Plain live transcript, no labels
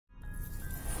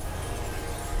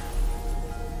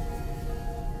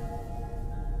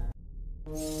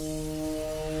Bravo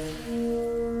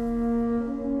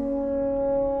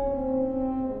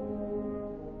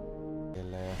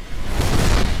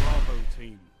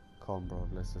team. Come on, bro,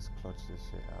 let's just clutch this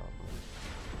shit out, man.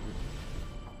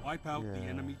 Wipe out the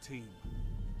enemy team.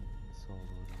 It's all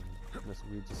good, man.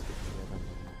 We just stick together and we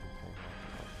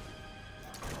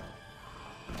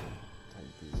can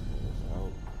take these guys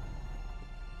out.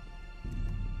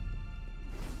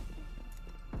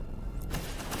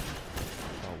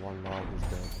 One log is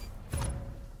dead.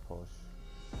 Push.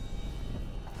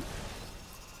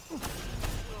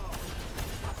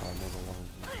 Another one.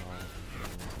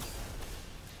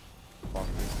 Fuck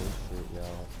this shit, yo.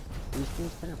 These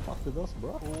things can't fuck with us,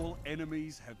 bro. All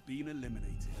enemies have been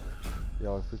eliminated.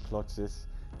 Yo, if we clutch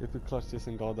this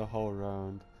and go the whole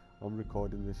round, I'm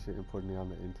recording this shit and putting it on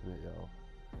the internet, yo.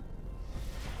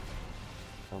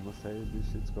 I'ma say this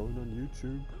shit's going on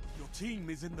YouTube. Your team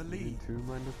is in the lead.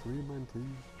 2-man to 3-man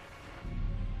team.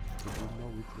 Did you know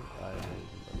which one? I don't know.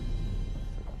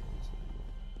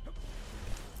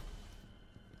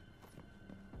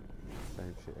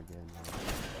 Same shit again, man.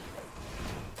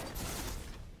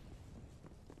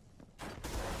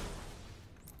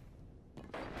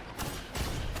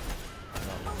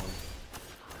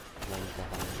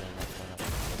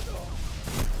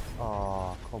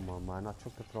 Oh, come on, man. I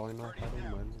took the throwing knife at him,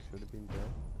 man. He should have been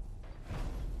dead.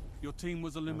 Your team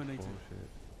was eliminated.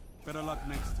 Better luck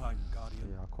next time, Guardian.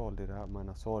 Yeah, I called it out, man.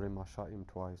 I saw him, I shot him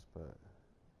twice, but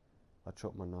I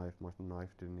chucked my knife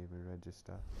didn't even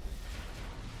register.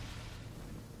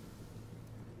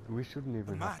 We shouldn't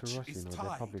even have to rush, you know.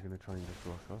 They're probably going to try and just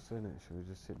rush us, innit? Should we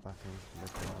just sit back and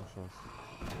let them rush us?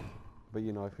 But,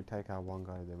 you know, if we take out one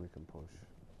guy, then we can push.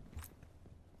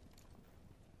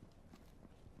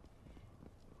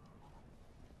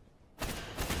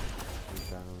 He's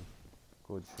down.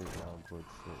 Good shit, yo. Good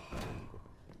shit.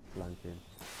 Flanking.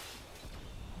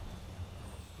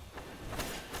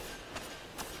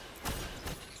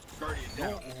 Guardian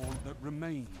down. All that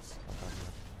remains.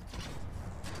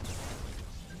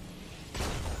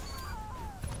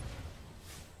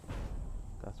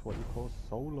 That's what you call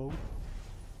solo.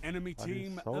 Enemy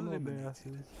team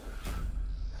eliminated.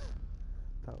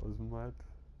 That was mad.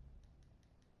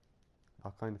 I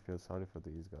kind of feel sorry for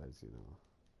these guys, you know.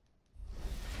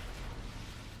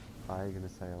 I ain't gonna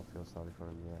say I feel sorry for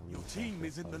him, yeah. Your team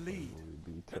is in the lead. We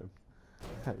beat him.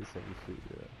 That is some shit,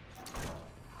 yeah.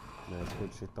 No, it's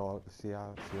good shit though. See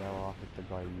how I hit the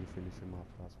guy, you finish him off.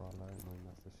 That's what I like, man.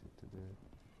 That's the shit to do.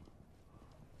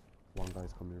 One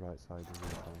guy's coming right side, he's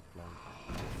gonna try and flank.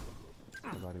 I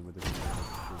got him with the he's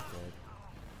dead.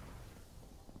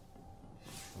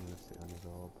 I'm gonna sit on his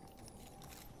orb.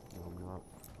 No, I'm not.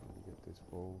 I'm gonna get this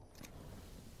full.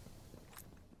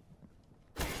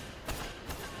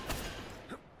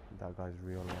 That guy's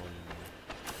real low, you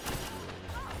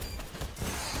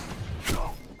know.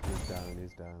 He's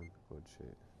down. Good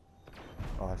shit.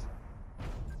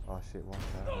 Oh shit, watch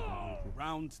out.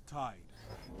 Round tied.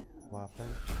 What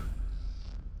happened?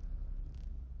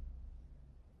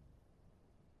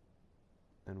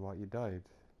 And what, you died?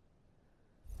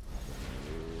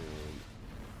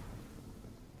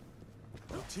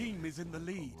 Your team is in the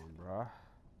lead. Come on, bruh.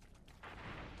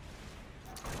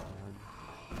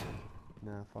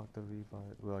 Nah, fuck the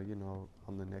revive. Well, you know,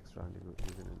 on the next round you're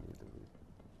gonna need the revive.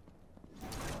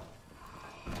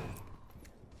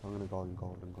 I'm gonna go in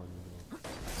golden gun, you know.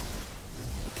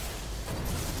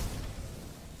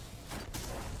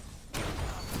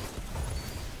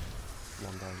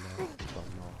 One guy left, he's got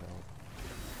no help.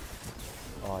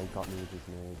 Oh, he got me with his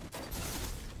nade.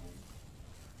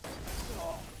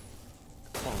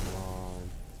 Come on.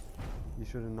 You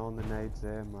should have known the nades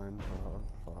there, man. Oh,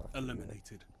 fuck.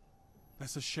 Eliminated.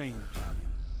 That's a shame,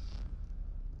 Guardian.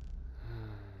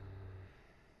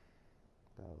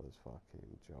 That was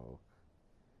fucking joke.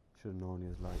 Should have known he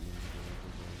was lightning.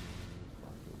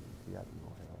 He had no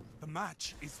health. The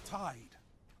match is tied.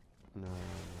 No,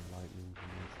 lightning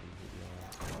can hit your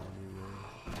ass anyway.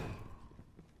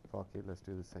 Fuck it, let's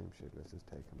do the same shit. Let's just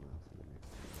take him out for the next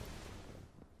one.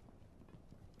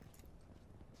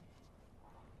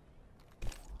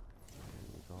 There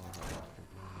we go.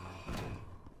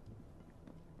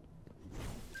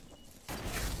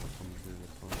 Come do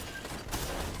this one.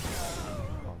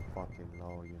 I'm fucking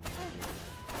low, you know.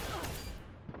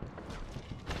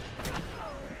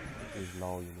 He's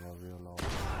low, you know, real low.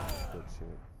 Good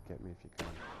shit. Get me if you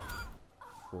can.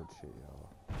 Good shit, y'all.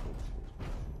 Good shit.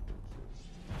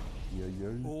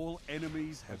 Yo. All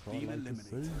enemies have been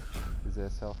eliminated. Is there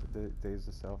there's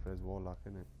a self-res warlock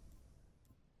in it.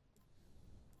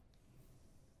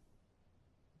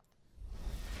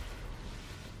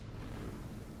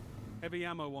 Heavy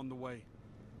ammo on the way.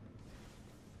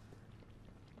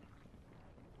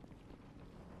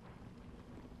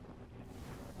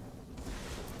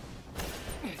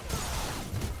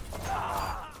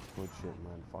 shit,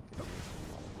 man. Fucking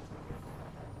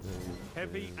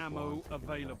Heavy ammo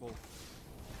available.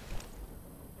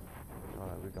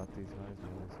 Alright, we got these guys,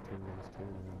 man. There's 2 against 2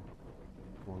 now.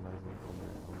 One guy's in from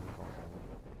there. I'm gonna go for it.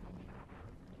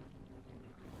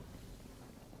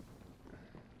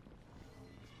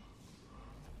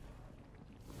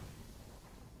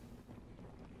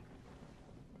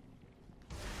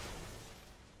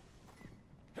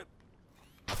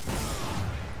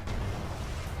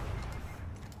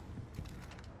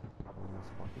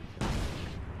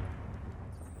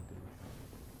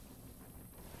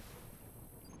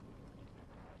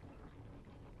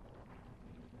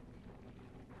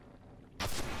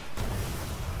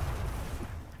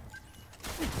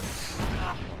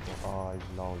 Oh,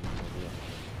 he's low, you know, yeah.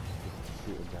 Just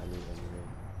shoot a galley anyway.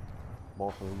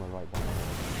 Both of them are right behind him.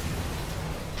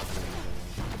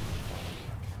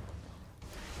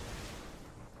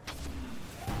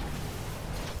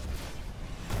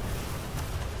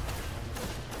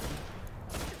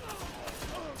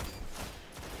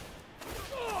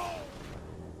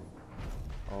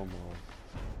 Almost.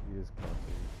 He is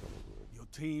clutching so good. Your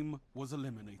team was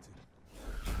eliminated.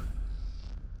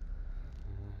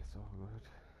 It's all good.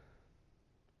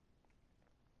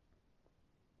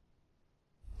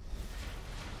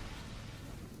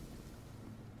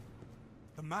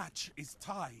 The match is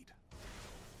tied.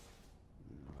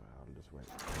 I'll just wait.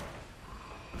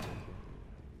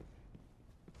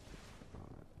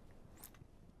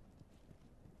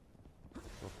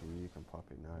 Luckily you can pop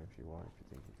it now if you want, if you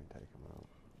think you can take him out.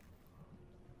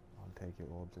 I'll take your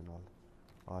orbs and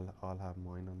I'll have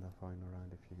mine on the final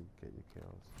round if you get your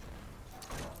kills.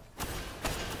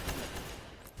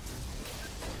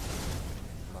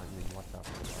 Lightning, watch out.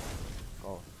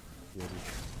 Oh, yeah, he's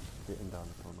getting down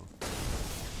the tunnel.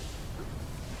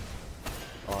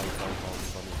 Oh, he's on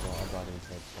his shot. I got his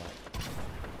headshot.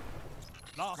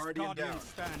 Last Guardian down.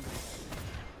 standing.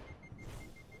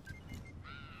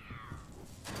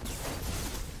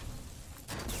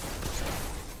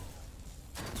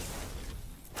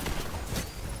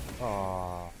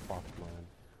 Oh, fuck, man.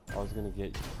 I was gonna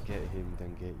get him,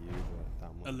 then get you, but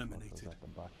that one Eliminated. was at the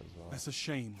back as well. That's a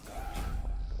shame.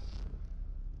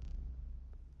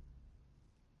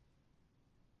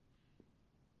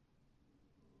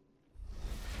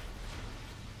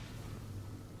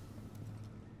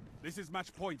 This is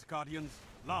match point, Guardians.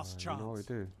 Last chance. You know what we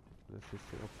do? Let's just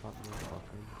sit up top and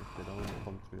fucking. If they don't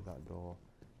come through that door,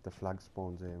 the flag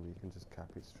spawns in, we can just cap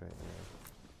it straight away.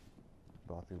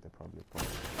 But I think they probably put it.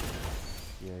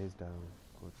 Yeah, he's down.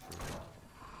 Good shit.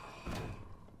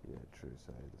 Yeah, true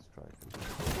say, the striker.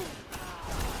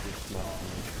 He's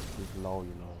smashing. He's low,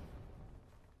 you know.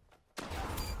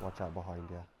 Watch out behind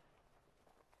you.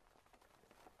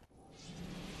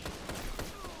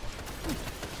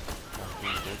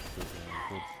 Good shit, man.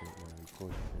 Good shit, man.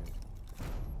 Good shit.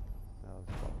 That was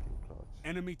fucking clutch.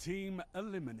 Enemy team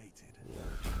eliminated. Yeah.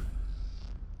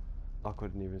 I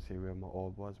couldn't even see where my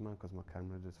orb was, man, because my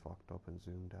camera just fucked up and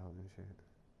zoomed out and shit.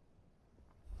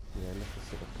 Yeah, let's just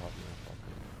sit up top now, fuck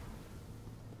it.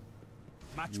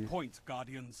 Match point,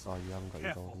 Guardians. Oh, you haven't got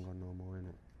Careful. your golden gun no more,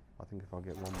 innit? I think if I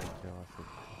get one more kill, I should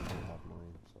have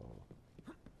mine, so...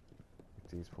 If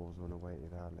these fools want to wait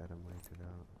it out, let them wait it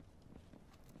out.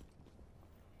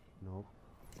 Nope.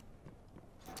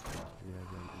 Yeah,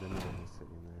 they're not even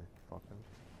sitting there. Fuck them.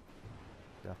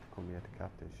 They have to come here to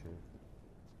cap this shit.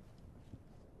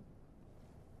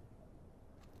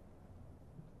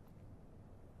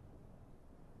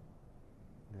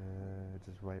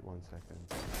 Just wait 1 second.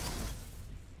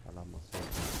 I'll have my suit.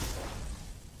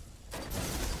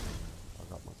 I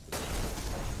got my suit.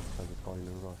 So just go in a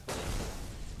rush.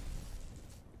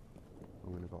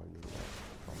 I'm gonna go in a rush.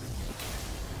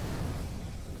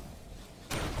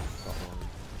 Got one.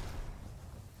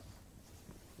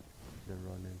 They're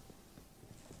running.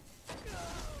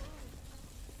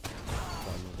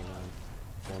 Got another one.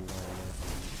 One guy left.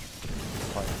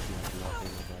 Fight smashing up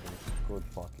anybody. Good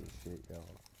fucking shit, yo.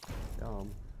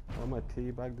 I'm a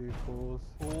teabag these fools.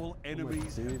 All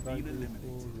enemies have been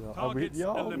eliminated. Targets we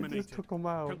eliminated. just took them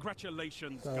out.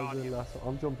 Congratulations, That was the Guardian. last one.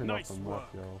 I'm jumping Nice off the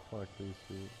work. map, yo. Fuck this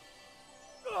shit.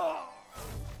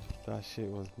 That shit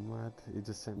was mad. He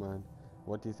just said, man,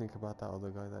 what do you think about that other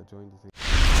guy that joined? You think